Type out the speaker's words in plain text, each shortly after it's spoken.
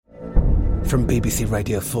From BBC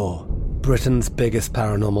Radio 4, Britain's biggest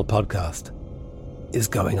paranormal podcast is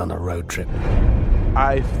going on a road trip.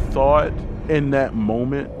 I thought in that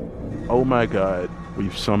moment, oh my God,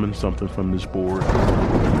 we've summoned something from this board.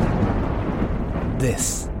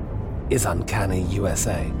 This is Uncanny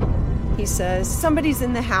USA. He says, somebody's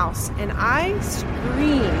in the house, and I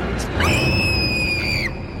screamed.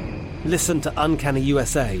 Listen to Uncanny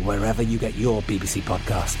USA wherever you get your BBC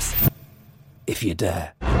podcasts, if you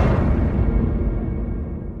dare.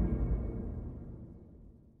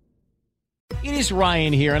 It is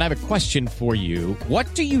Ryan here, and I have a question for you.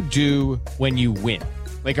 What do you do when you win?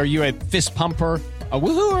 Like, are you a fist pumper, a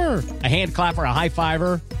woohooer, a hand clapper, a high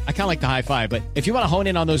fiver? I kind of like the high five, but if you want to hone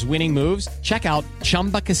in on those winning moves, check out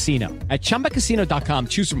Chumba Casino. At ChumbaCasino.com,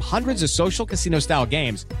 choose from hundreds of social casino-style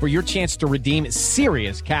games for your chance to redeem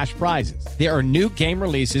serious cash prizes. There are new game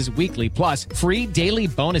releases weekly, plus free daily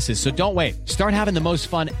bonuses. So don't wait. Start having the most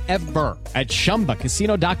fun ever at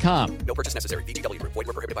ChumbaCasino.com. No purchase necessary. VGW. Void where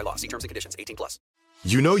prohibited by law. See terms and conditions. 18+.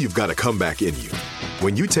 You know you've got a comeback in you.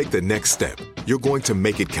 When you take the next step, you're going to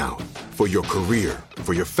make it count. For your career,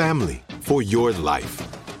 for your family, for your life.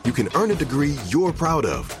 You can earn a degree you're proud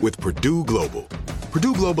of with Purdue Global.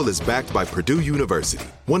 Purdue Global is backed by Purdue University,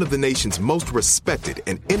 one of the nation's most respected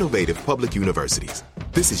and innovative public universities.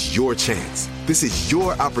 This is your chance. This is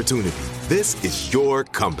your opportunity. This is your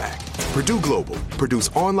comeback. Purdue Global, Purdue's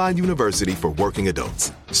online university for working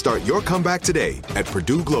adults. Start your comeback today at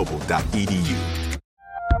purdueglobal.edu.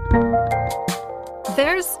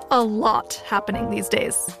 There's a lot happening these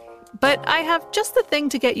days, but I have just the thing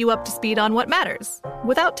to get you up to speed on what matters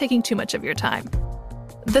without taking too much of your time.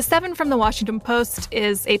 The 7 from the Washington Post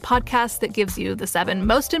is a podcast that gives you the 7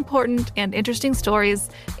 most important and interesting stories,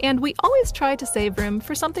 and we always try to save room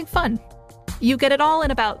for something fun. You get it all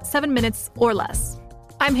in about 7 minutes or less.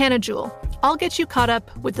 I'm Hannah Jewell. I'll get you caught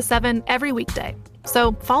up with the 7 every weekday.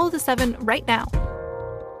 So follow the 7 right now.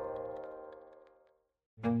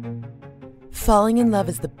 Falling in love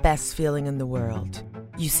is the best feeling in the world.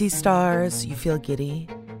 You see stars, you feel giddy,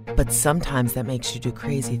 but sometimes that makes you do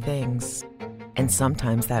crazy things. And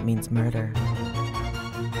sometimes that means murder.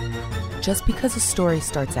 Just because a story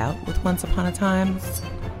starts out with once upon a time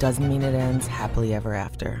doesn't mean it ends happily ever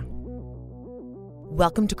after.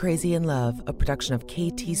 Welcome to Crazy in Love, a production of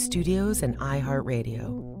KT Studios and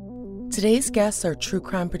iHeartRadio. Today's guests are true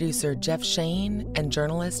crime producer Jeff Shane and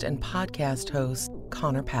journalist and podcast host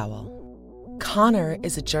Connor Powell. Connor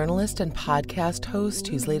is a journalist and podcast host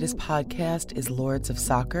whose latest podcast is Lords of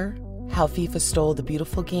Soccer, How FIFA Stole the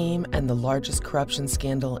Beautiful Game and the Largest Corruption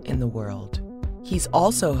Scandal in the World. He's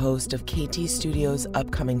also host of KT Studios'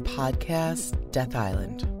 upcoming podcast, Death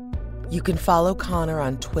Island. You can follow Connor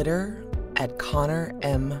on Twitter at Connor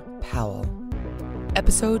M. Powell.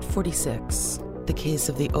 Episode 46, The Case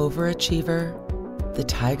of the Overachiever, the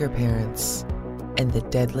Tiger Parents, and the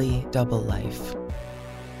Deadly Double Life.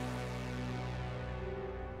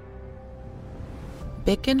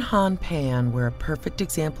 Bick and Han Pan were a perfect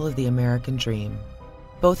example of the American dream.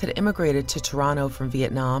 Both had immigrated to Toronto from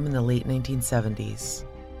Vietnam in the late 1970s.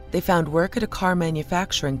 They found work at a car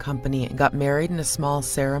manufacturing company and got married in a small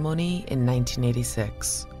ceremony in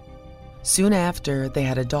 1986. Soon after, they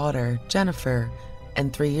had a daughter, Jennifer,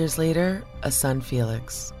 and 3 years later, a son,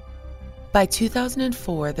 Felix. By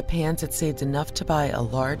 2004, the Pans had saved enough to buy a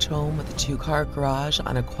large home with a 2-car garage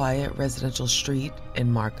on a quiet residential street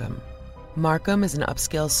in Markham. Markham is an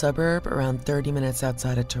upscale suburb around 30 minutes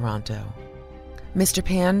outside of Toronto. Mr.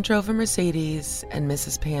 Pan drove a Mercedes and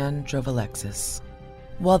Mrs. Pan drove a Lexus.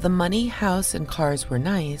 While the money, house, and cars were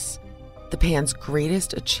nice, the Pans'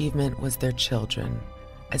 greatest achievement was their children,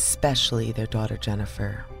 especially their daughter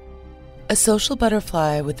Jennifer. A social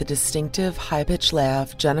butterfly with a distinctive high-pitched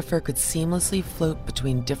laugh, Jennifer could seamlessly float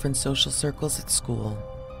between different social circles at school.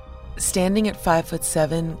 Standing at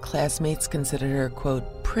 5'7", classmates considered her,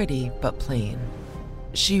 quote, pretty but plain.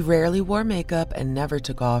 She rarely wore makeup and never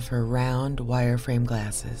took off her round, wireframe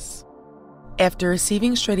glasses. After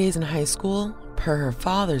receiving straight A's in high school, per her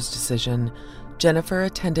father's decision, Jennifer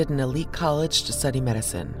attended an elite college to study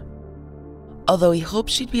medicine. Although he hoped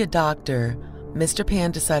she'd be a doctor, Mr.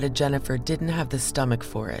 Pan decided Jennifer didn't have the stomach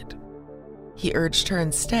for it. He urged her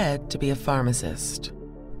instead to be a pharmacist.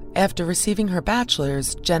 After receiving her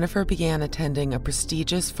bachelor's, Jennifer began attending a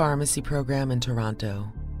prestigious pharmacy program in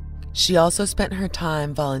Toronto. She also spent her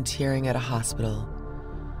time volunteering at a hospital.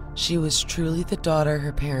 She was truly the daughter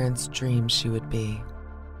her parents dreamed she would be.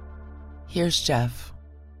 Here's Jeff.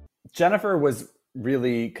 Jennifer was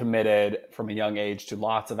really committed from a young age to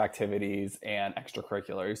lots of activities and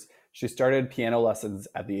extracurriculars. She started piano lessons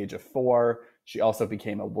at the age of 4. She also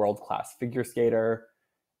became a world-class figure skater.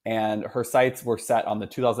 and her sights were set on the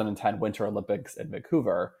 2010 Winter Olympics in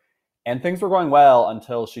Vancouver. And things were going well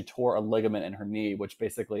until she tore a ligament in her knee, which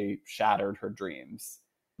basically shattered her dreams.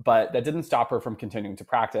 But that didn't stop her from continuing to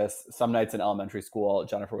practice. Some nights in elementary school,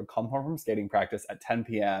 Jennifer would come home from skating practice at 10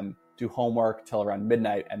 p.m., do homework till around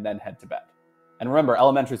midnight, and then head to bed. And remember,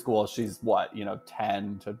 elementary school, she's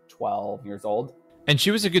 10 to 12 years old? And she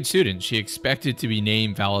was a good student. She expected to be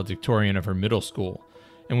named valedictorian of her middle school.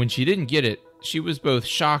 And when she didn't get it, she was both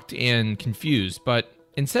shocked and confused. But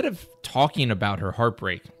instead of talking about her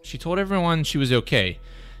heartbreak, she told everyone she was okay.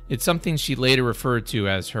 It's something she later referred to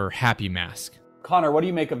as her happy mask. Connor, what do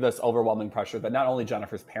you make of this overwhelming pressure that not only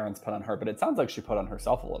Jennifer's parents put on her, but it sounds like she put on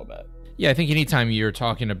herself a little bit? Yeah, I think anytime you're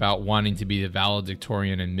talking about wanting to be the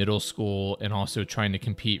valedictorian in middle school and also trying to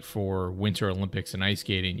compete for Winter Olympics and ice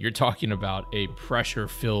skating, you're talking about a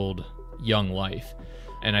pressure-filled young life.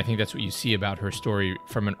 And I think that's what you see about her story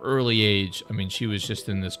from an early age. I mean, she was just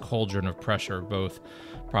in this cauldron of pressure, both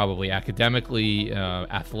probably academically,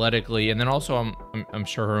 athletically, and then also I'm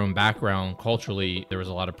sure her own background culturally, there was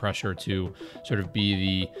a lot of pressure to sort of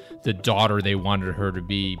be the daughter they wanted her to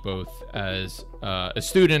be, both as a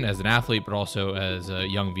student, as an athlete, but also as a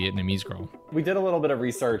young Vietnamese girl. We did a little bit of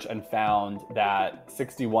research and found that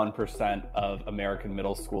 61% of American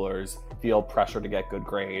middle schoolers feel pressure to get good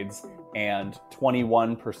grades, and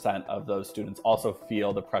 21% of those students also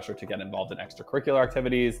feel the pressure to get involved in extracurricular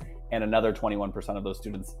activities, and another 21% of those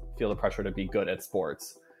students feel the pressure to be good at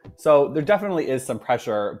sports. So there definitely is some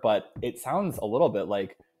pressure, but it sounds a little bit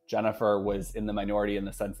like Jennifer was in the minority in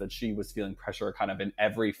the sense that she was feeling pressure kind of in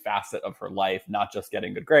every facet of her life, not just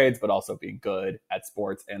getting good grades, but also being good at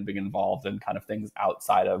sports and being involved in kind of things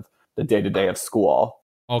outside of the day-to-day of school.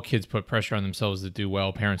 All kids put pressure on themselves to do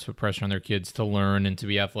well. Parents put pressure on their kids to learn and to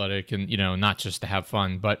be athletic and, not just to have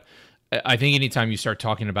fun. But I think anytime you start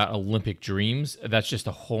talking about Olympic dreams, that's just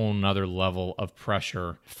a whole nother level of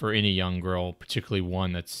pressure for any young girl, particularly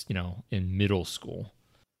one that's, in middle school.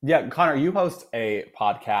 Yeah, Connor, you host a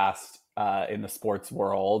podcast in the sports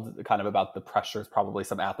world, kind of about the pressures probably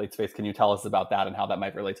some athletes face. Can you tell us about that and how that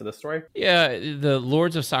might relate to this story? Yeah, the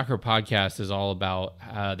Lords of Soccer podcast is all about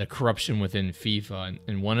the corruption within FIFA.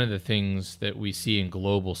 And one of the things that we see in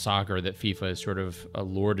global soccer that FIFA has sort of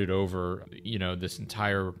lorded over, this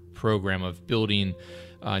entire program of building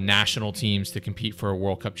national teams to compete for a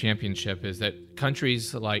World Cup championship is that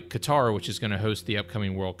countries like Qatar, which is going to host the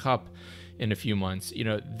upcoming World Cup in a few months,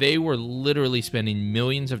 they were literally spending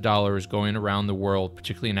millions of dollars going around the world,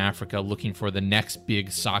 particularly in Africa, looking for the next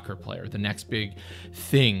big soccer player, the next big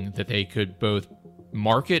thing that they could both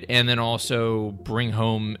market and then also bring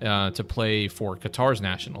home to play for Qatar's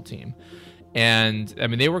national team. And I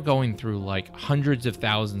mean, they were going through like hundreds of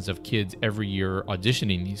thousands of kids every year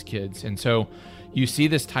auditioning these kids. And so you see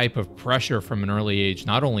this type of pressure from an early age,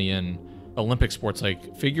 not only in Olympic sports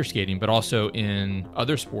like figure skating, but also in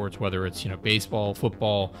other sports, whether it's, baseball,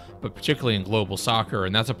 football, but particularly in global soccer.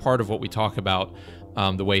 And that's a part of what we talk about,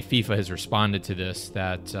 the way FIFA has responded to this,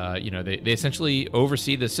 that, they essentially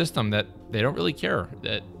oversee the system that they don't really care,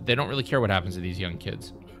 what happens to these young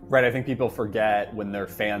kids. Right. I think people forget when they're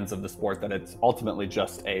fans of the sport that it's ultimately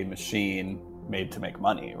just a machine made to make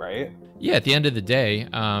money, right? Yeah, at the end of the day,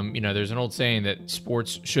 there's an old saying that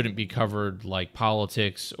sports shouldn't be covered like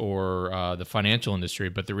politics or the financial industry,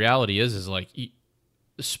 but the reality is like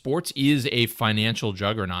sports is a financial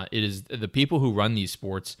juggernaut. It is the people who run these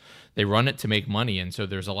sports, they run it to make money, and so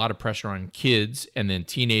there's a lot of pressure on kids and then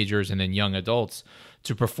teenagers and then young adults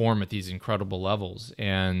to perform at these incredible levels.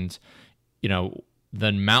 And, the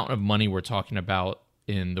amount of money we're talking about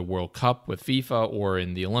in the World Cup with FIFA or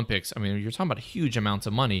in the Olympics, I mean, you're talking about huge amounts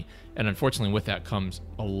of money, and unfortunately with that comes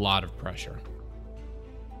a lot of pressure.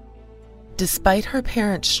 Despite her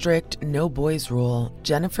parents' strict no boys rule,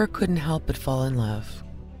 Jennifer couldn't help but fall in love.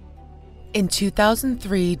 In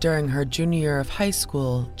 2003, during her junior year of high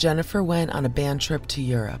school, Jennifer went on a band trip to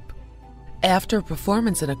Europe. After a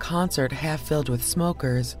performance in a concert half filled with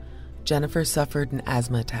smokers, Jennifer suffered an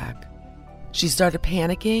asthma attack. She started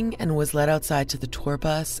panicking and was led outside to the tour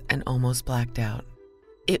bus and almost blacked out.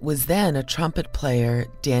 It was then a trumpet player,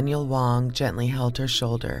 Daniel Wong, gently held her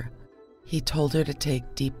shoulder. He told her to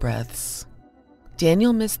take deep breaths.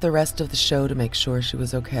 Daniel missed the rest of the show to make sure she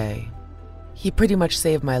was okay. He pretty much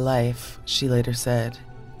saved my life, she later said.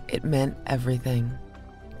 It meant everything.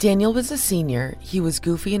 Daniel was a senior. He was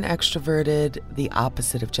goofy and extroverted, the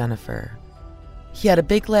opposite of Jennifer. He had a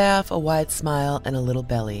big laugh, a wide smile, and a little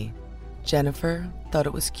belly. Jennifer thought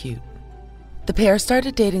it was cute. The pair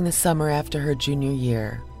started dating the summer after her junior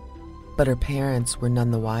year, but her parents were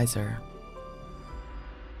none the wiser.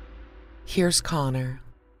 Here's Connor.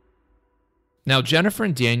 Now, Jennifer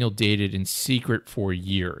and Daniel dated in secret for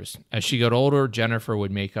years. As she got older, Jennifer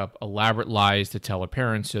would make up elaborate lies to tell her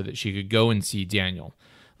parents so that she could go and see Daniel,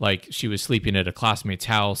 like she was sleeping at a classmate's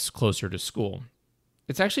house closer to school.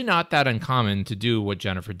 It's actually not that uncommon to do what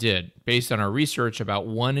Jennifer did. Based on our research, about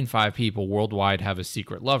 1 in 5 people worldwide have a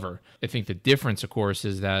secret lover. I think the difference, of course,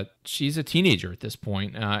 is that she's a teenager at this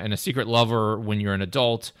point, and a secret lover when you're an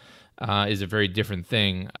adult is a very different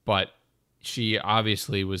thing. But she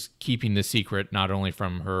obviously was keeping the secret not only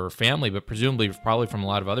from her family, but presumably probably from a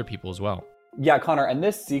lot of other people as well. Yeah, Connor, and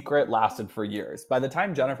this secret lasted for years. By the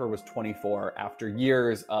time Jennifer was 24, after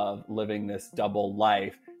years of living this double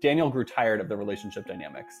life, Daniel grew tired of the relationship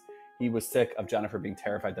dynamics. He was sick of Jennifer being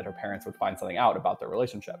terrified that her parents would find something out about their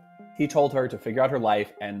relationship. He told her to figure out her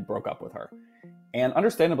life and broke up with her. And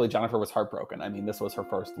understandably, Jennifer was heartbroken. I mean, this was her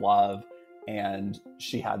first love, and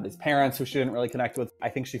she had these parents who she didn't really connect with. I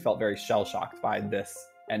think she felt very shell-shocked by this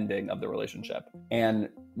ending of the relationship. And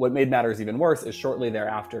what made matters even worse is shortly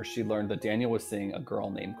thereafter, she learned that Daniel was seeing a girl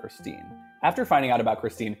named Christine. After finding out about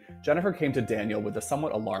Christine, Jennifer came to Daniel with a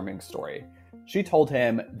somewhat alarming story. She told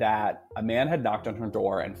him that a man had knocked on her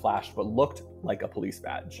door and flashed what looked like a police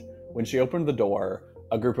badge. When she opened the door,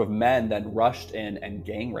 a group of men then rushed in and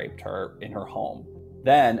gang raped her in her home.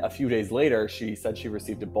 Then, a few days later, she said she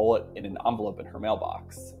received a bullet in an envelope in her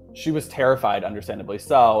mailbox. She was terrified, understandably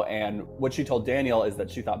so, and what she told Daniel is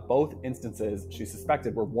that she thought both instances she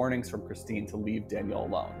suspected were warnings from Christine to leave Daniel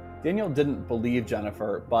alone. Daniel didn't believe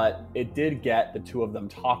Jennifer, but it did get the two of them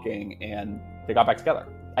talking, and they got back together.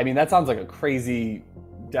 I mean, that sounds like a crazy,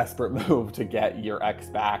 desperate move to get your ex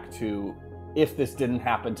back to, if this didn't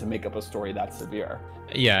happen, to make up a story that severe.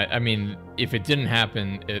 Yeah, I mean, if it didn't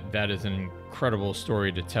happen, that is an incredible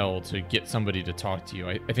story to tell, to get somebody to talk to you.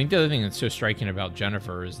 I think the other thing that's so striking about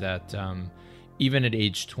Jennifer is that even at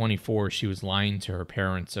age 24, she was lying to her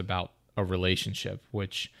parents about a relationship,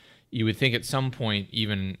 which you would think at some point,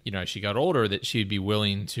 even, as she got older, that she'd be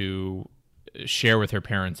willing to share with her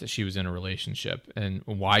parents that she was in a relationship. And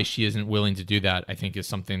why she isn't willing to do that, I think, is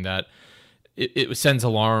something that it sends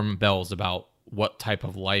alarm bells about what type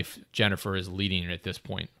of life Jennifer is leading at this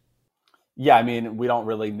point. Yeah, I mean, we don't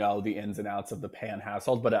really know the ins and outs of the Pan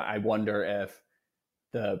household, but I wonder if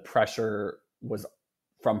the pressure was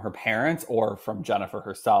from her parents or from Jennifer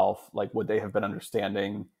herself. Like, would they have been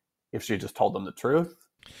understanding if she just told them the truth?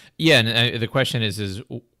 Yeah, and the question is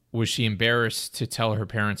was she embarrassed to tell her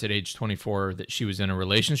parents at age 24 that she was in a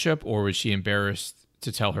relationship, or was she embarrassed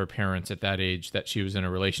to tell her parents at that age that she was in a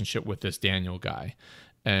relationship with this Daniel guy?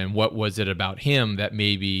 And what was it about him that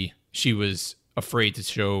maybe she was afraid to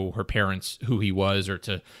show her parents who he was, or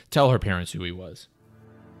to tell her parents who he was?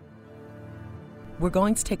 We're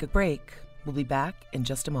going to take a break. We'll be back in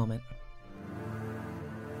just a moment.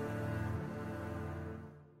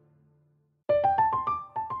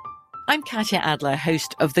 I'm Katya Adler,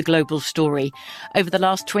 host of The Global Story. Over the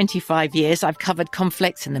last 25 years, I've covered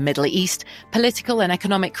conflicts in the Middle East, political and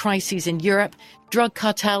economic crises in Europe, drug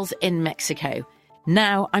cartels in Mexico.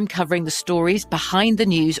 Now I'm covering the stories behind the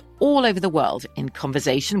news all over the world in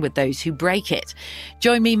conversation with those who break it.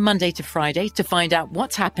 Join me Monday to Friday to find out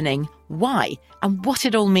what's happening, why, and what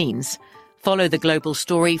it all means. Follow The Global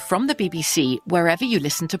Story from the BBC wherever you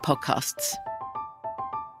listen to podcasts.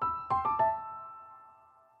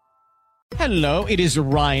 Hello, it is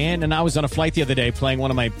Ryan, and I was on a flight the other day playing one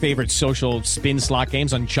of my favorite social spin slot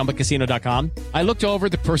games on ChumbaCasino.com. I looked over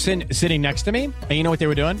at the person sitting next to me, and you know what they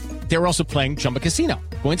were doing? They were also playing Chumba Casino.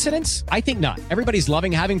 Coincidence? I think not. Everybody's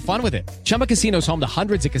loving having fun with it. Chumba Casino is home to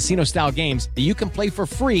hundreds of casino-style games that you can play for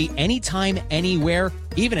free anytime, anywhere,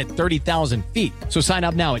 even at 30,000 feet. So sign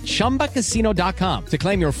up now at ChumbaCasino.com to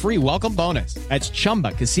claim your free welcome bonus. That's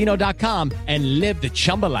ChumbaCasino.com and live the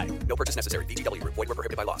Chumba life. No purchase necessary. VGW. Void where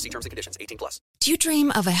prohibited by law. See terms and conditions. 18+. Do you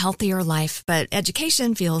dream of a healthier life, but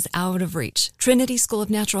education feels out of reach? Trinity School of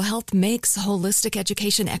Natural Health makes holistic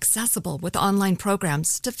education accessible with online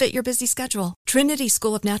programs to fit your busy schedule. Trinity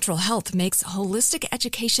School of Natural Health makes holistic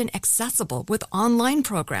education accessible with online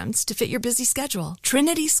programs to fit your busy schedule.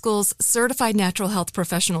 Trinity School's Certified Natural Health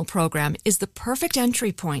Professional Program is the perfect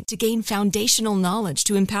entry point to gain foundational knowledge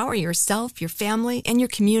to empower yourself, your family, and your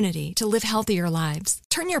community to live healthier lives.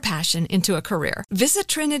 Turn your passion into a career. Visit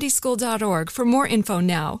trinityschool.org for more info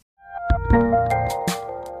now.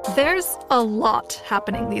 There's a lot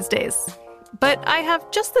happening these days, but I have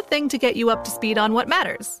just the thing to get you up to speed on what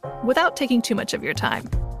matters without taking too much of your time.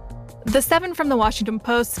 The 7 from the Washington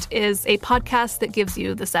Post is a podcast that gives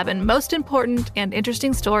you the 7 most important and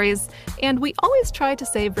interesting stories, and we always try to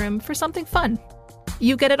save room for something fun.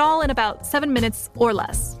 You get it all in about 7 minutes or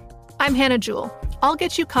less. I'm Hannah Jewell. I'll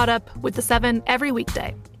get you caught up with the 7 every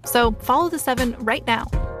weekday. So follow the 7 right now.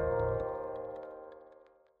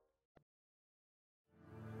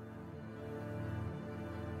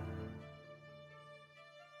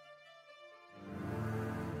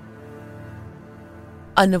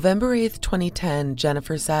 On November 8th, 2010,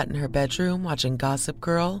 Jennifer sat in her bedroom watching Gossip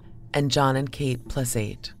Girl and John and Kate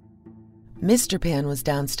 +8. Mr. Pan was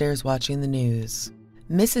downstairs watching the news.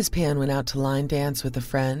 Mrs. Pan went out to line dance with a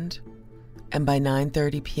friend, and by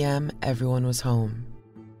 9:30 p.m., everyone was home.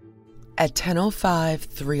 At 10:05,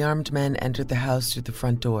 3 armed men entered the house through the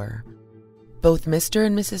front door. Both Mr.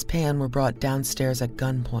 and Mrs. Pan were brought downstairs at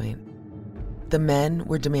gunpoint. The men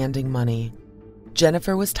were demanding money.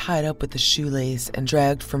 Jennifer was tied up with a shoelace and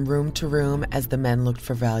dragged from room to room as the men looked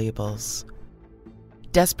for valuables.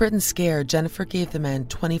 Desperate and scared, Jennifer gave the men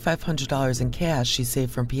 $2,500 in cash she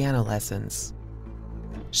saved from piano lessons.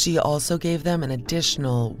 She also gave them an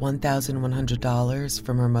additional $1,100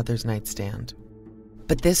 from her mother's nightstand.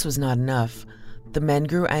 But this was not enough. The men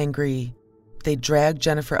grew angry. They dragged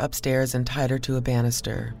Jennifer upstairs and tied her to a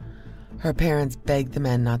banister. Her parents begged the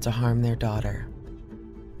men not to harm their daughter.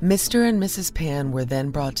 Mr. and Mrs. Pan were then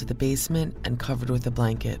brought to the basement and covered with a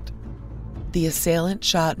blanket. The assailant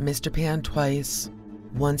shot Mr. Pan twice,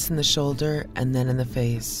 once in the shoulder and then in the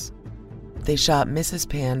face. They shot Mrs.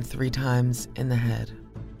 Pan 3 times in the head.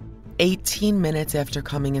 18 minutes after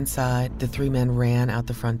coming inside, the 3 men ran out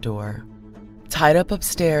the front door. Tied up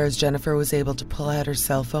upstairs, Jennifer was able to pull out her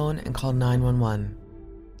cell phone and call 911.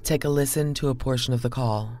 Take a listen to a portion of the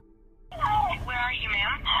call. Where are you,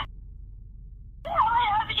 ma'am?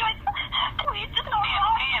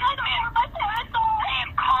 Ma'am,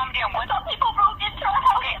 calm down. What? Some people broke into our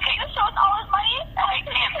house and took us all his money.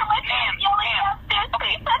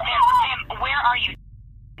 Ma'am, where are you?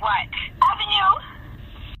 What?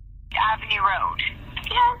 Avenue Road.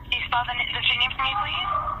 Yes. Can you spell the name for me, please?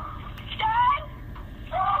 Dad?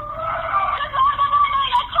 Ma'am.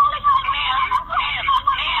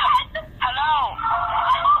 Hello?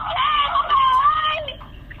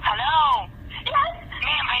 Hello? Yes?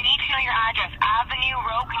 Ma'am, I need to know your address. Avenue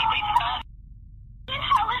Road, can you please spell it?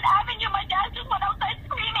 Helen Avenue, my dad just went outside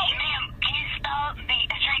screaming. Ma'am, can you spell the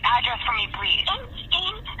street address for me, please?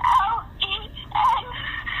 H-E-L-E-N.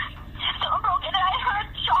 Someone broke in and I heard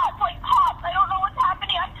shots like pops. I don't know what's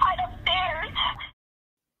happening. I'm tied upstairs.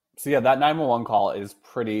 So yeah, that 911 call is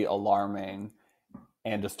pretty alarming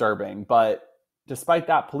and disturbing. But despite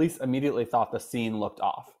that, police immediately thought the scene looked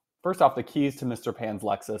off. First off, the keys to Mr. Pan's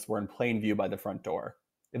Lexus were in plain view by the front door.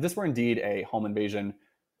 If this were indeed a home invasion,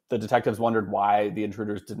 the detectives wondered why the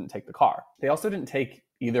intruders didn't take the car. They also didn't take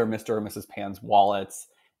either Mr. or Mrs. Pan's wallets.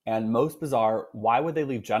 And most bizarre, why would they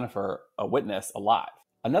leave Jennifer, a witness, alive?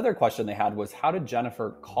 Another question they had was, how did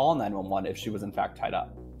Jennifer call 911 if she was in fact tied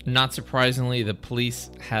up? Not surprisingly, the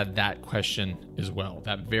police had that question as well,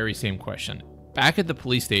 that very same question. Back at the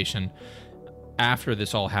police station, after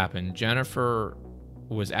this all happened, Jennifer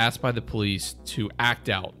was asked by the police to act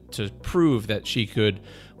out, to prove that she could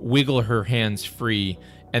wiggle her hands free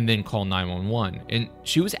and then call 911. And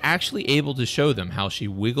she was actually able to show them how she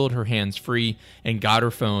wiggled her hands free and got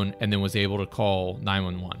her phone and then was able to call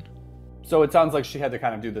 911. So it sounds like she had to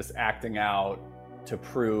kind of do this acting out to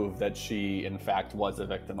prove that she, in fact, was a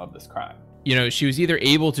victim of this crime. You know, she was either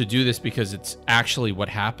able to do this because it's actually what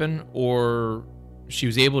happened, or she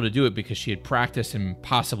was able to do it because she had practiced and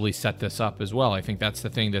possibly set this up as well. I think that's the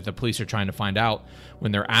thing that the police are trying to find out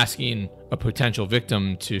when they're asking a potential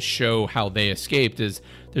victim to show how they escaped. Is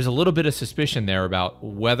there's a little bit of suspicion there about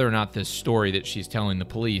whether or not this story that she's telling the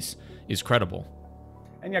police is credible.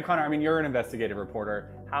 And yeah, Connor, I mean, you're an investigative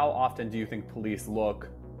reporter. How often do you think police look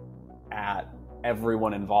at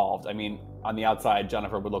everyone involved? I mean, on the outside,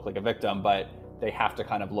 Jennifer would look like a victim, but they have to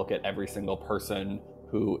kind of look at every single person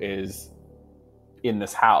who is in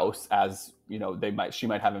this house as, you know, she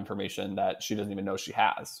might have information that she doesn't even know she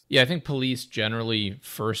has. Yeah, I think police generally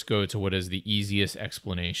first go to what is the easiest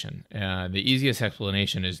explanation. The easiest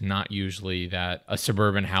explanation is not usually that a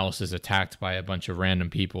suburban house is attacked by a bunch of random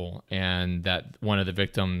people and that one of the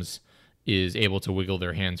victims is able to wiggle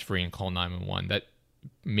their hands free and call 911. That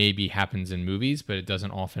maybe happens in movies, but it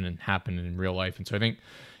doesn't often happen in real life. And so I think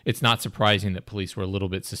it's not surprising that police were a little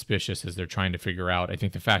bit suspicious as they're trying to figure out. I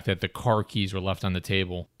think the fact that the car keys were left on the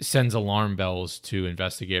table sends alarm bells to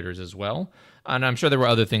investigators as well. And I'm sure there were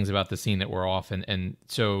other things about the scene that were off. And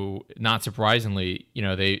so not surprisingly, you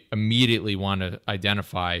know, they immediately want to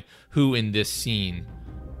identify who in this scene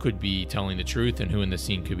could be telling the truth and who in this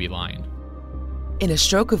scene could be lying. In a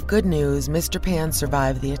stroke of good news, Mr. Pan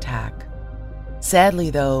survived the attack. Sadly,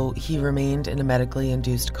 though, he remained in a medically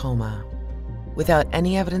induced coma. Without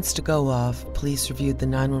any evidence to go off, police reviewed the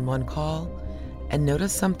 911 call and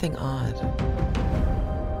noticed something odd.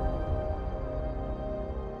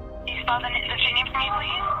 You spell the street name for me,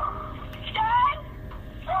 please? Dad?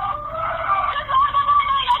 Ma'am.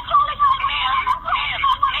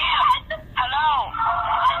 Hello?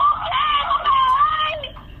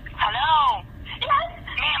 Hello? Yes?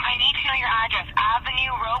 Ma'am, I need to know your address.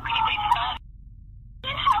 Avenue Road, can you please spell?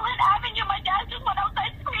 In Helen Avenue, my dad just went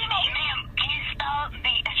outside screaming. Ma'am, can you spell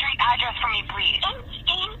the street address for me, please?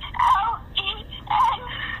 H-E-L-E-N.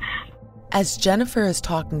 As Jennifer is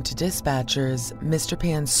talking to dispatchers, Mr.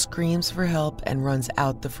 Pan screams for help and runs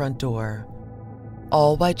out the front door,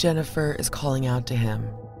 all while Jennifer is calling out to him.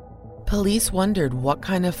 Police wondered what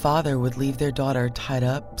kind of father would leave their daughter tied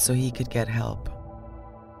up so he could get help.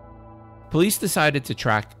 Police decided to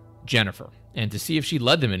track Jennifer and to see if she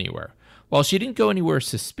led them anywhere. While she didn't go anywhere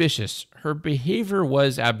suspicious, her behavior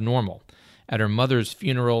was abnormal. At her mother's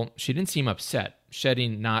funeral, she didn't seem upset,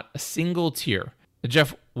 shedding not a single tear.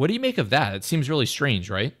 Jeff, what do you make of that? It seems really strange,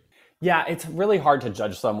 right? Yeah, it's really hard to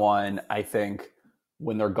judge someone, I think,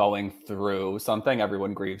 when they're going through something.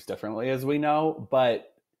 Everyone grieves differently, as we know.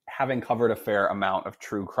 But having covered a fair amount of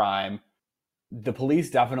true crime, the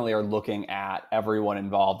police definitely are looking at everyone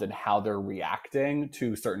involved and how they're reacting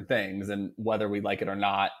to certain things. And whether we like it or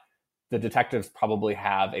not, the detectives probably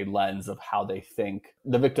have a lens of how they think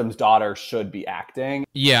the victim's daughter should be acting.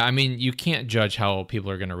 Yeah, I mean, you can't judge how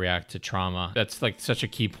people are going to react to trauma. That's like such a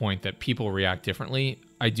key point, that people react differently.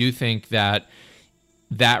 I do think that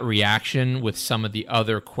reaction with some of the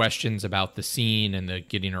other questions about the scene and the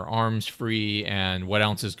getting her arms free and what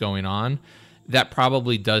else is going on, that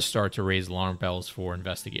probably does start to raise alarm bells for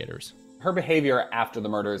investigators. Her behavior after the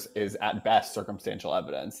murders is at best circumstantial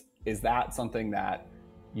evidence. Is that something that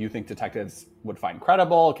you think detectives would find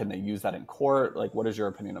credible? Can they use that in court? Like, what is your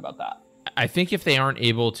opinion about that? I think if they aren't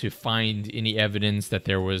able to find any evidence that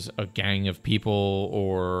there was a gang of people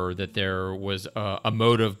or that there was a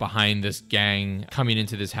motive behind this gang coming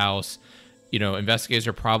into this house, investigators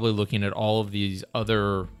are probably looking at all of these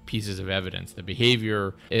other pieces of evidence. The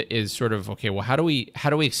behavior is sort of, okay, well, how do we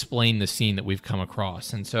explain the scene that we've come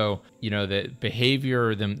across? And so, the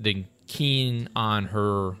behavior, the keen on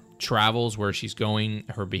her travels, where she's going,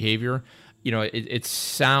 her behavior, it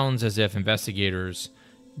sounds as if investigators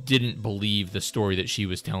didn't believe the story that she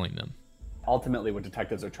was telling them. Ultimately, what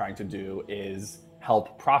detectives are trying to do is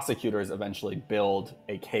help prosecutors eventually build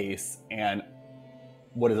a case and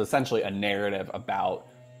what is essentially a narrative about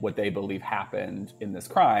what they believe happened in this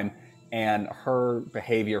crime. And her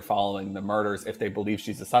behavior following the murders, if they believe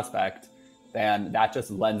she's a suspect, then that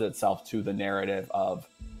just lends itself to the narrative of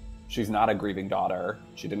she's not a grieving daughter,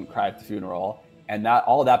 she didn't cry at the funeral, and that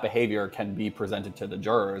all of that behavior can be presented to the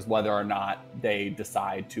jurors. Whether or not they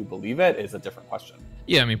decide to believe it is a different question.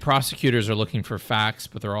 Yeah, I mean, prosecutors are looking for facts,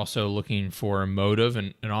 but they're also looking for a motive,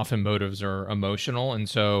 and often motives are emotional. And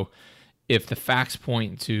so if the facts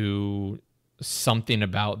point to something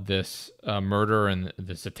about this murder and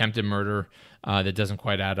this attempted murder that doesn't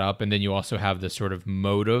quite add up, and then you also have this sort of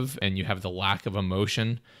motive and you have the lack of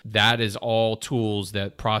emotion, that is all tools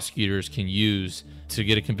that prosecutors can use to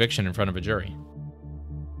get a conviction in front of a jury.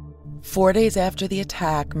 4 days after the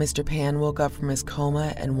attack, Mr. Pan woke up from his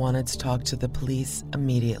coma and wanted to talk to the police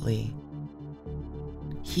immediately.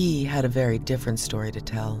 He had a very different story to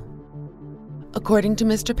tell. According to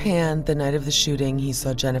Mr. Pan, the night of the shooting, he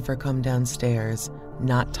saw Jennifer come downstairs,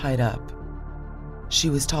 not tied up. She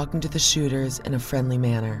was talking to the shooters in a friendly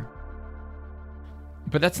manner.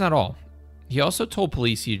 But that's not all. He also told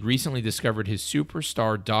police he'd recently discovered his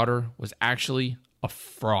superstar daughter was actually a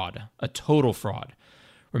fraud, a total fraud.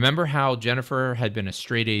 Remember how Jennifer had been a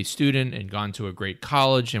straight-A student and gone to a great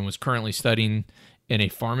college and was currently studying in a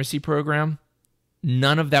pharmacy program?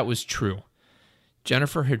 None of that was true.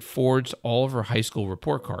 Jennifer had forged all of her high school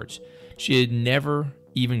report cards. She had never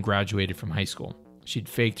even graduated from high school. She'd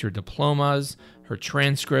faked her diplomas, her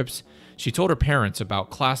transcripts. She told her parents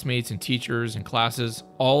about classmates and teachers and classes,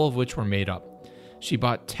 all of which were made up. She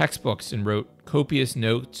bought textbooks and wrote copious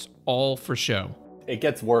notes, all for show. It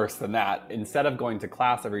gets worse than that. Instead of going to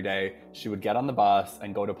class every day, she would get on the bus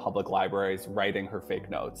and go to public libraries writing her fake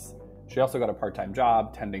notes. She also got a part-time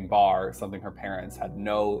job tending bar, something her parents had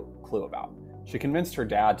no clue about. She convinced her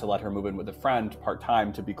dad to let her move in with a friend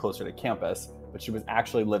part-time to be closer to campus, but she was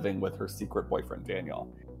actually living with her secret boyfriend,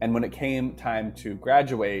 Daniel. And when it came time to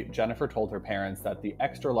graduate, Jennifer told her parents that the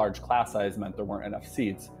extra large class size meant there weren't enough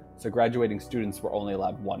seats, so graduating students were only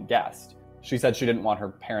allowed one guest. She said she didn't want her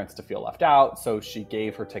parents to feel left out, so she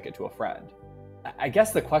gave her ticket to a friend. I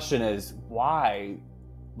guess the question is, why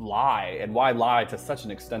lie? And why lie to such an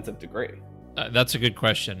extensive degree? That's a good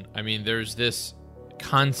question. I mean, there's this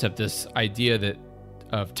concept, this idea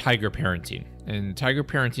of tiger parenting. And tiger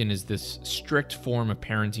parenting is this strict form of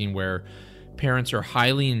parenting where parents are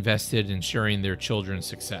highly invested in ensuring their children's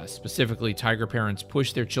success. Specifically, tiger parents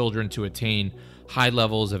push their children to attain high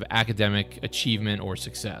levels of academic achievement or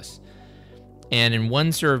success. And in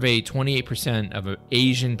one survey, 28% of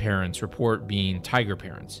Asian parents report being tiger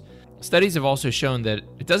parents. Studies have also shown that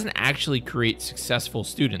it doesn't actually create successful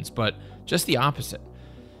students, but just the opposite.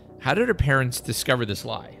 How did her parents discover this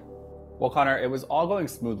lie? Well, Connor, it was all going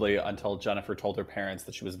smoothly until Jennifer told her parents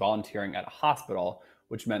that she was volunteering at a hospital,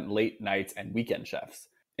 which meant late nights and weekend shifts,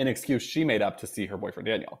 an excuse she made up to see her boyfriend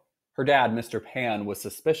Daniel. Her dad, Mr. Pan, was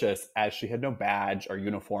suspicious as she had no badge or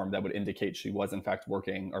uniform that would indicate she was in fact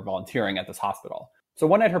working or volunteering at this hospital. So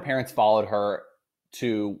one night her parents followed her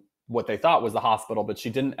to what they thought was the hospital, but she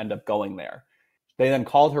didn't end up going there. They then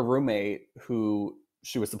called her roommate, who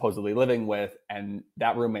she was supposedly living with, and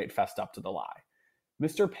that roommate fessed up to the lie.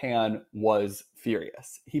 Mr. Pan was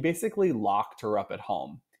furious. He basically locked her up at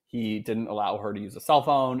home. He didn't allow her to use a cell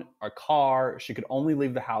phone or car. She could only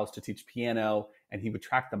leave the house to teach piano, and he would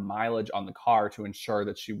track the mileage on the car to ensure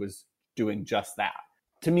that she was doing just that.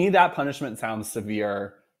 To me, that punishment sounds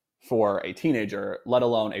severe for a teenager, let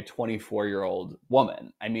alone a 24-year-old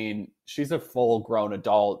woman. I mean, she's a full-grown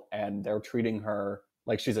adult, and they're treating her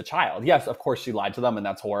like she's a child. Yes, of course she lied to them, and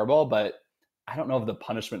that's horrible, but I don't know if the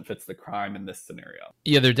punishment fits the crime in this scenario.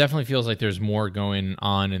 Yeah, there definitely feels like there's more going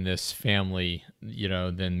on in this family,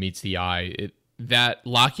 than meets the eye. That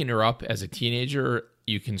locking her up as a teenager,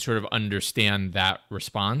 you can sort of understand that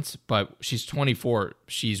response, but she's 24,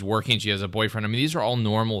 she's working, she has a boyfriend. I mean, these are all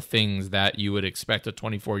normal things that you would expect a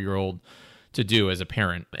 24-year-old to do as a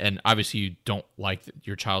parent. And obviously you don't like that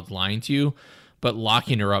your child's lying to you, but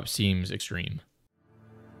locking her up seems extreme.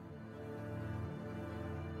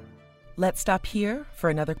 Let's stop here for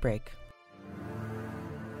another break.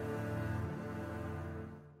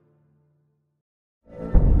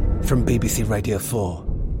 From BBC Radio 4,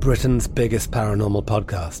 Britain's biggest paranormal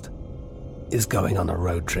podcast is going on a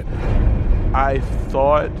road trip. I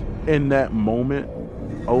thought in that moment,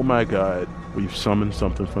 oh my God, we've summoned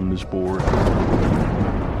something from this board.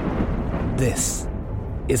 This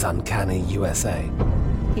is Uncanny USA.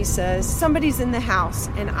 He says, somebody's in the house,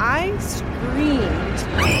 and I screamed.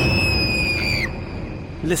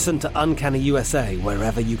 Listen to Uncanny USA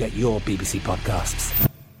wherever you get your BBC podcasts,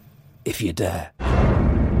 if you dare.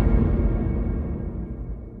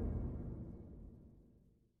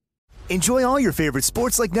 Enjoy all your favorite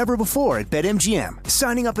sports like never before at BetMGM.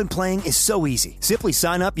 Signing up and playing is so easy. Simply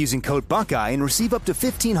sign up using code Buckeye and receive up to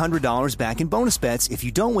 $1,500 back in bonus bets if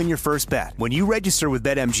you don't win your first bet. When you register with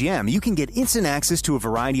BetMGM, you can get instant access to a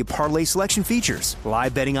variety of parlay selection features,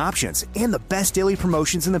 live betting options, and the best daily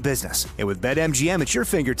promotions in the business. And with BetMGM at your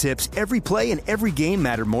fingertips, every play and every game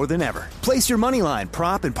matter more than ever. Place your moneyline,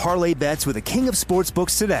 prop, and parlay bets with the king of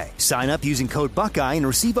sportsbooks today. Sign up using code Buckeye and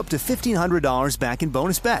receive up to $1,500 back in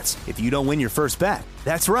bonus bets if you don't win your first bet.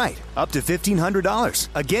 That's right, up to $1,500.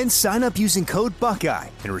 Again, sign up using code Buckeye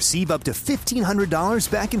and receive up to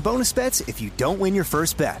 $1,500 back in bonus bets if you don't win your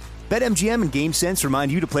first bet. BetMGM and GameSense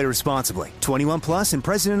remind you to play responsibly. 21 plus and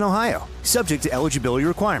present in Ohio. Subject to eligibility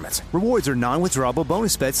requirements. Rewards are non-withdrawable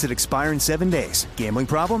bonus bets that expire in 7 days. Gambling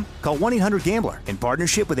problem? Call 1-800-GAMBLER in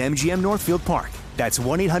partnership with MGM Northfield Park. That's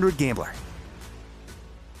 1-800-GAMBLER.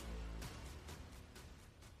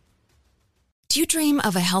 Do you dream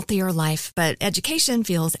of a healthier life, but education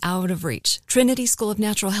feels out of reach? Trinity School of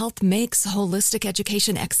Natural Health makes holistic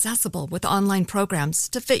education accessible with online programs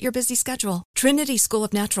to fit your busy schedule. Trinity School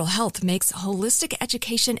of Natural Health makes holistic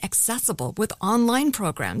education accessible with online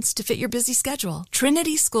programs to fit your busy schedule.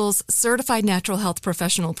 Trinity School's Certified Natural Health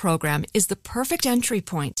Professional Program is the perfect entry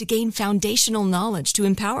point to gain foundational knowledge to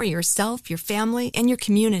empower yourself, your family, and your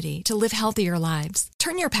community to live healthier lives.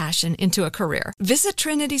 Turn your passion into a career. Visit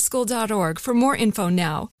trinityschool.org for more info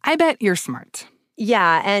now. I bet you're smart.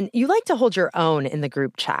 Yeah, and you like to hold your own in the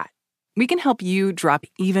group chat. We can help you drop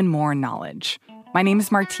even more knowledge. My name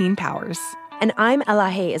is Martine Powers. And I'm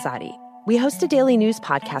Elahe Izadi. We host a daily news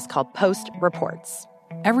podcast called Post Reports.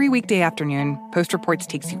 Every weekday afternoon, Post Reports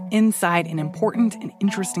takes you inside an important and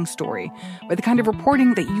interesting story with the kind of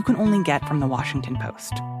reporting that you can only get from the Washington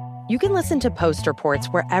Post. You can listen to Post Reports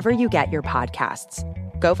wherever you get your podcasts.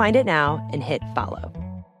 Go find it now and hit follow.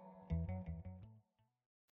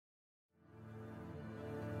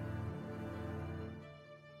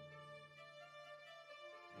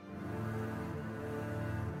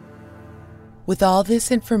 With all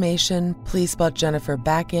this information, police brought Jennifer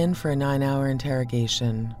back in for a 9-hour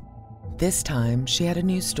interrogation. This time, she had a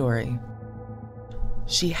new story.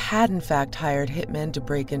 She had in fact hired hitmen to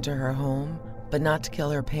break into her home, but not to kill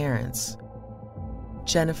her parents.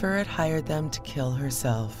 Jennifer had hired them to kill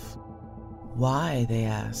herself. Why, they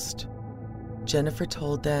asked. Jennifer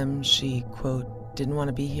told them she, quote, didn't want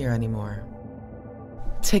to be here anymore.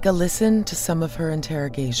 Take a listen to some of her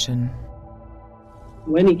interrogation.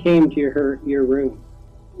 When he came to your room,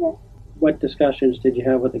 Yeah. what discussions did you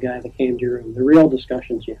have with the guy that came to your room? The real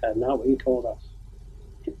discussions you had, not what you told us.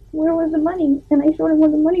 Where was the money? And I showed him where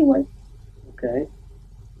the money was. Okay.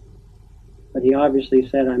 But he obviously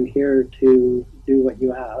said, I'm here to do what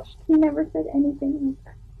you asked. He never said anything like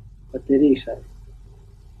that. What did he say?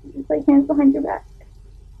 Just like hands behind your back.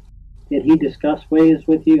 Did he discuss ways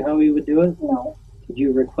with you how he would do it? No. Did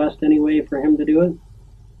you request any way for him to do it?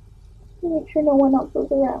 To make sure no one else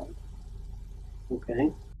was around.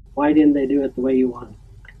 Okay. Why didn't they do it the way you wanted?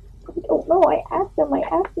 I don't know. I asked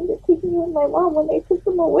them to take me with my mom when they took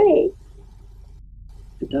them away.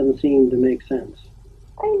 It doesn't seem to make sense.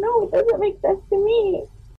 I know, it doesn't make sense to me.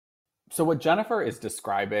 So what Jennifer is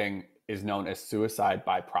describing is known as suicide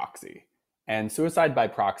by proxy. And suicide by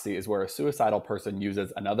proxy is where a suicidal person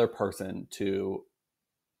uses another person to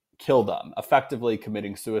kill them, effectively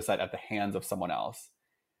committing suicide at the hands of someone else.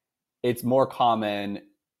 It's more common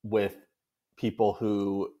with people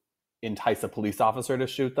who entice a police officer to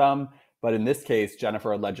shoot them, but in this case,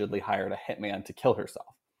 Jennifer allegedly hired a hitman to kill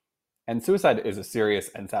herself. And suicide is a serious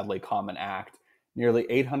and sadly common act. Nearly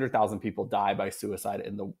 800,000 people die by suicide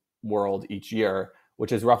in the world each year,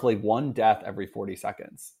 which is roughly one death every 40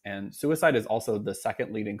 seconds. And suicide is also the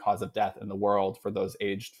second leading cause of death in the world for those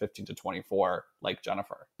aged 15 to 24, like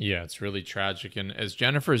Jennifer. Yeah, it's really tragic. And as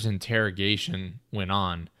Jennifer's interrogation went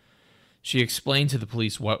on, she explained to the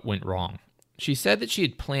police what went wrong. She said that she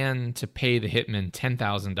had planned to pay the hitman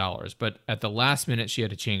 $10,000, but at the last minute she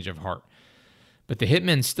had a change of heart. But the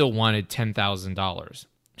hitman still wanted $10,000.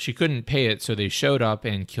 She couldn't pay it, so they showed up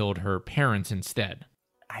and killed her parents instead.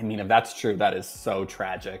 I mean, if that's true, that is so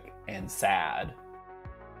tragic and sad.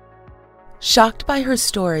 Shocked by her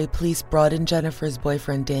story, police brought in Jennifer's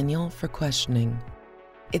boyfriend Daniel for questioning.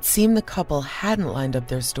 It seemed the couple hadn't lined up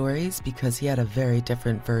their stories because he had a very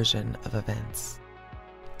different version of events.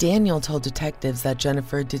 Daniel told detectives that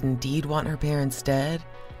Jennifer did indeed want her parents dead,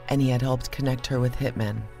 and he had helped connect her with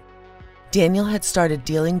hitmen. Daniel had started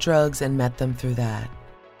dealing drugs and met them through that.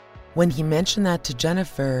 When he mentioned that to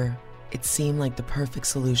Jennifer, it seemed like the perfect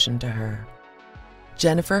solution to her.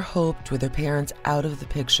 Jennifer hoped with her parents out of the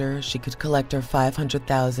picture, she could collect her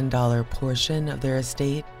 $500,000 portion of their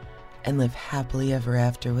estate and live happily ever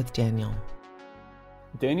after with Daniel.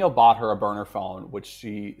 Daniel bought her a burner phone, which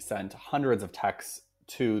she sent hundreds of texts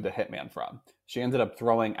to the hitman from. She ended up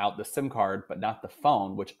throwing out the SIM card, but not the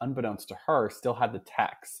phone, which unbeknownst to her still had the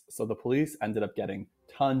texts. So the police ended up getting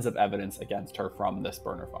tons of evidence against her from this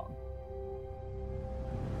burner phone.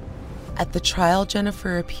 At the trial,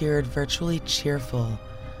 Jennifer appeared virtually cheerful,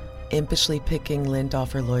 impishly picking lint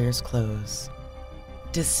off her lawyer's clothes.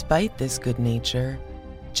 Despite this good nature,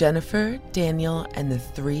 Jennifer, Daniel, and the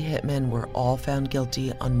 3 hitmen were all found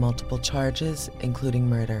guilty on multiple charges, including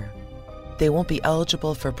murder. They won't be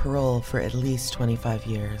eligible for parole for at least 25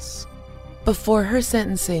 years. Before her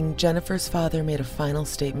sentencing, Jennifer's father made a final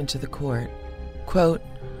statement to the court. Quote,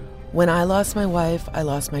 "When I lost my wife, I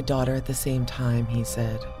lost my daughter at the same time," he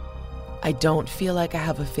said. "I don't feel like I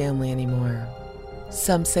have a family anymore.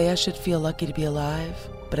 Some say I should feel lucky to be alive,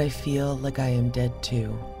 but I feel like I am dead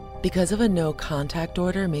too." Because of a no-contact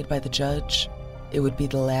order made by the judge, it would be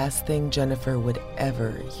the last thing Jennifer would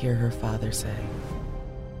ever hear her father say.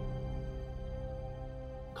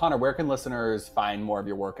 Connor, where can listeners find more of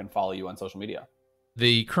your work and follow you on social media?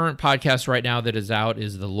 The current podcast right now that is out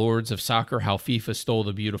is The Lords of Soccer, How FIFA Stole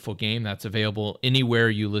the Beautiful Game. That's available anywhere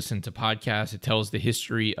you listen to podcasts. It tells the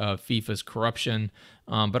history of FIFA's corruption,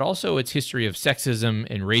 but also its history of sexism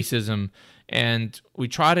and racism. And we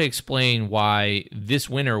try to explain why this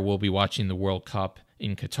winter we'll be watching the World Cup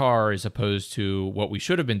in Qatar as opposed to what we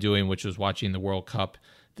should have been doing, which was watching the World Cup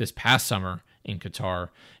this past summer in Qatar,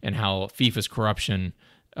 and how FIFA's corruption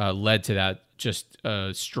led to that just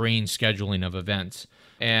strange scheduling of events.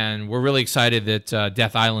 And we're really excited that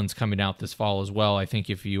Death Island's coming out this fall as well. I think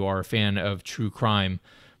if you are a fan of true crime,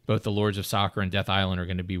 both The Lords of Soccer and Death Island are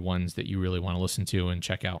going to be ones that you really want to listen to and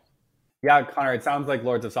check out. Yeah, Connor, it sounds like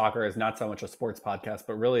Lords of Soccer is not so much a sports podcast,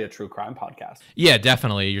 but really a true crime podcast. Yeah,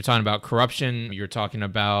 definitely. You're talking about corruption. You're talking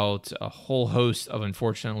about a whole host of,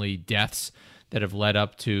 unfortunately, deaths that have led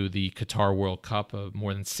up to the Qatar World Cup.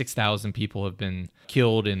 More than 6,000 people have been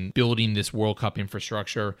killed in building this World Cup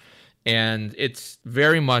infrastructure. And it's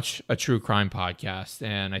very much a true crime podcast.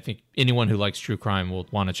 And I think anyone who likes true crime will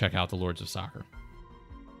want to check out The Lords of Soccer.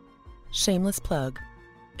 Shameless plug.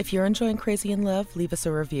 If you're enjoying Crazy in Love, leave us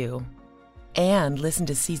a review. And listen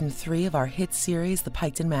to Season 3 of our hit series, The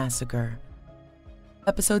Piketon Massacre.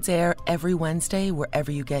 Episodes air every Wednesday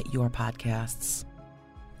wherever you get your podcasts.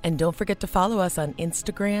 And don't forget to follow us on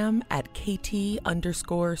Instagram at KT_studios.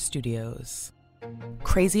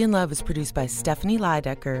 Crazy in Love is produced by Stephanie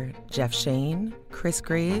Lydecker, Jeff Shane, Chris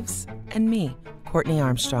Graves, and me, Courtney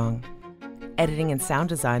Armstrong. Editing and sound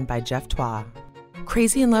design by Jeff Twa.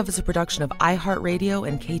 Crazy in Love is a production of iHeartRadio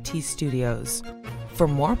and KT Studios. For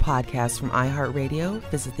more podcasts from iHeartRadio,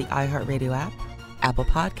 visit the iHeartRadio app, Apple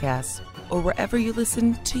Podcasts, or wherever you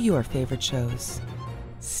listen to your favorite shows.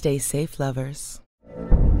 Stay safe, lovers.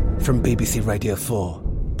 From BBC Radio 4,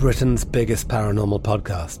 Britain's biggest paranormal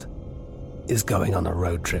podcast is going on a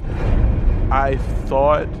road trip. I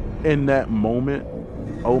thought in that moment,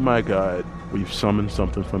 oh my God, we've summoned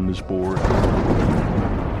something from this board.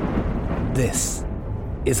 This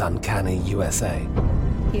is Uncanny USA.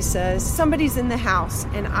 He says, somebody's in the house,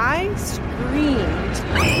 and I screamed.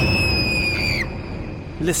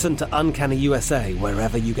 Listen to Uncanny USA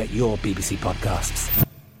wherever you get your BBC podcasts,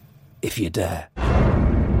 if you dare.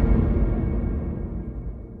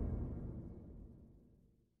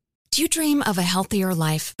 Do you dream of a healthier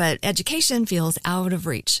life, but education feels out of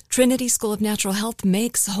reach? Trinity School of Natural Health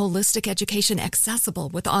makes holistic education accessible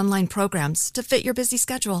with online programs to fit your busy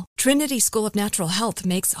schedule. Trinity School of Natural Health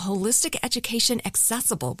makes holistic education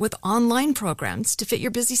accessible with online programs to fit your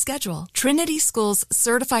busy schedule. Trinity School's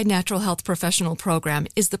Certified Natural Health Professional Program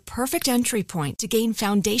is the perfect entry point to gain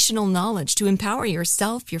foundational knowledge to empower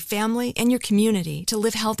yourself, your family, and your community to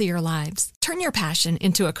live healthier lives. Turn your passion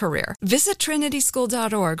into a career. Visit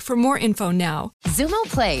trinityschool.org for more info now. Xumo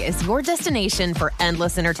Play is your destination for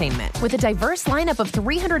endless entertainment. With a diverse lineup of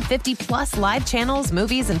 350 plus live channels,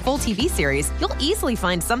 movies, and full TV series, you'll easily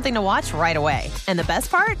find something to watch right away. And the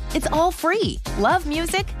best part? It's all free. Love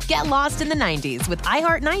music? Get lost in the 90s with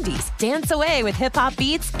iHeart 90s. Dance away with hip-hop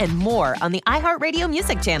beats and more on the iHeartRadio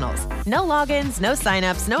music channels. No logins, no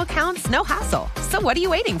signups, no accounts, no hassle. So what are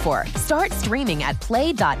you waiting for? Start streaming at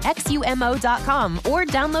play.xumo.com or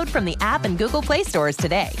download from the app and Google Play stores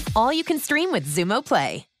today. All you can stream with Xumo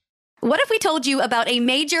Play. What if we told you about a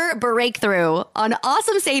major breakthrough on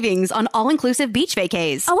awesome savings on all-inclusive beach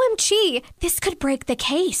vacays? OMG, this could break the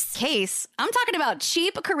case. Case? I'm talking about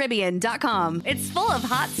CheapCaribbean.com. It's full of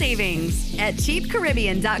hot savings. At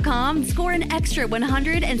CheapCaribbean.com, score an extra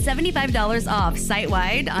 $175 off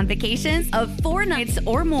site-wide on vacations of 4 nights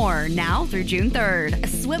or more now through June 3rd. A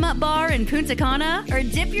swim-up bar in Punta Cana or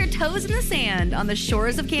dip your toes in the sand on the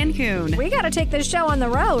shores of Cancun. We gotta take this show on the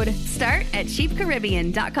road. Start at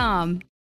CheapCaribbean.com.